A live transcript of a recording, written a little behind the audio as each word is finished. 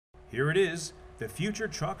Here it is, the Future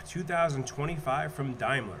Truck 2025 from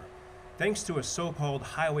Daimler. Thanks to a so-called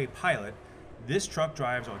highway pilot, this truck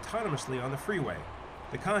drives autonomously on the freeway.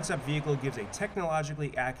 The concept vehicle gives a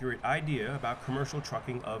technologically accurate idea about commercial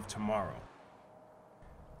trucking of tomorrow.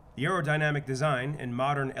 The aerodynamic design and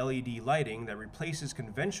modern LED lighting that replaces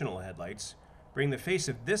conventional headlights bring the face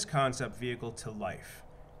of this concept vehicle to life.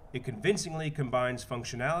 It convincingly combines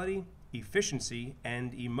functionality, efficiency,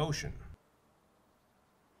 and emotion.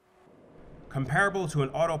 Comparable to an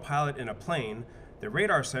autopilot in a plane, the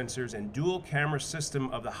radar sensors and dual camera system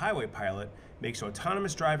of the highway pilot makes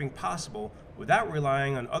autonomous driving possible without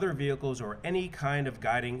relying on other vehicles or any kind of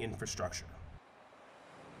guiding infrastructure.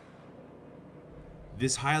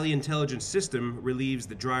 This highly intelligent system relieves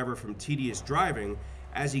the driver from tedious driving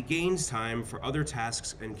as he gains time for other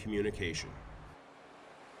tasks and communication.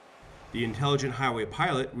 The intelligent highway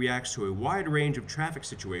pilot reacts to a wide range of traffic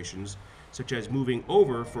situations, such as moving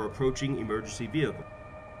over for approaching emergency vehicle.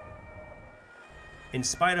 In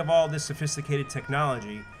spite of all this sophisticated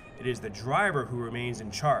technology, it is the driver who remains in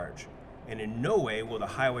charge, and in no way will the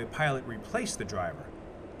highway pilot replace the driver.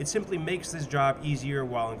 It simply makes this job easier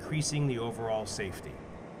while increasing the overall safety.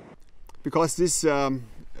 Because this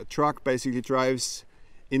truck basically drives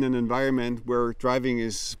in an environment where driving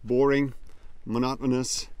is boring,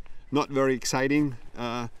 monotonous, not very exciting,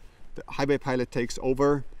 the highway pilot takes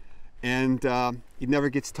over, and it never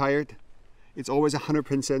gets tired. It's always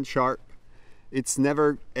 100% sharp. It's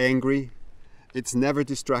never angry. It's never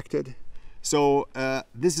distracted. So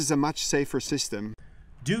this is a much safer system.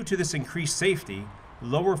 Due to this increased safety,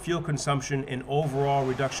 lower fuel consumption, and overall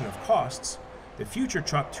reduction of costs, the Future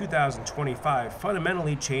Truck 2025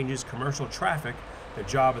 fundamentally changes commercial traffic, the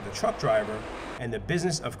job of the truck driver, and the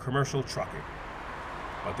business of commercial trucking.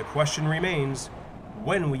 But the question remains,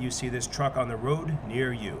 when will you see this truck on the road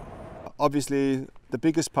near you? Obviously, the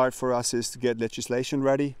biggest part for us is to get legislation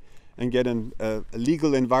ready and get a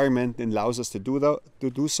legal environment that allows us to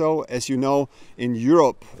do so. As you know, in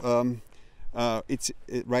Europe, it's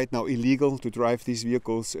right now illegal to drive these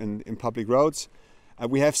vehicles in public roads.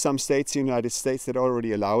 We have some states in the United States that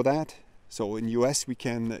already allow that. So in US we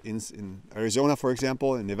can, in Arizona for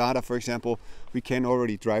example, in Nevada for example, we can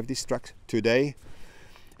already drive these trucks today.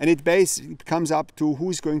 And it comes up to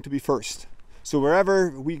who's going to be first. So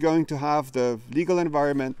wherever we're going to have the legal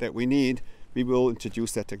environment that we need, we will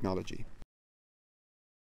introduce that technology.